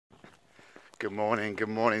Good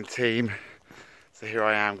morning team. So here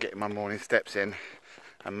I am getting my morning steps in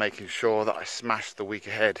and making sure that I smash the week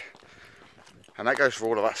ahead. And that goes for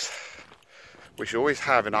all of us. We should always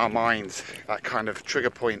have in our minds that kind of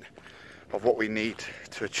trigger point of what we need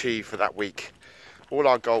to achieve for that week. All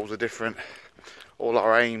our goals are different, all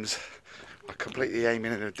our aims are completely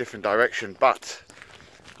aiming in a different direction, but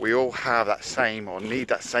we all have that same or need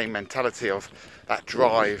that same mentality of that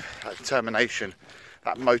drive, that determination,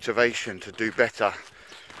 that motivation to do better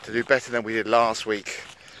than we did last week,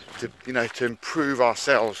 to improve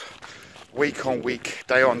ourselves week on week,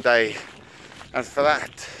 day on day. And for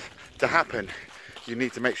that to happen, you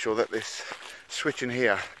need to make sure that this switch in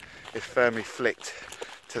here is firmly flicked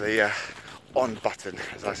to the on button,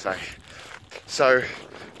 as I say. So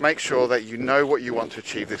make sure that you know what you want to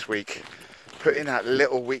achieve this week. Put in that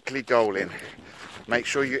little weekly goal in. Make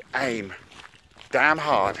sure you aim damn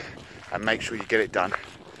hard and make sure you get it done.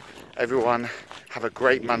 Everyone, have a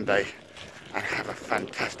great Monday and have a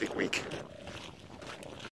fantastic week.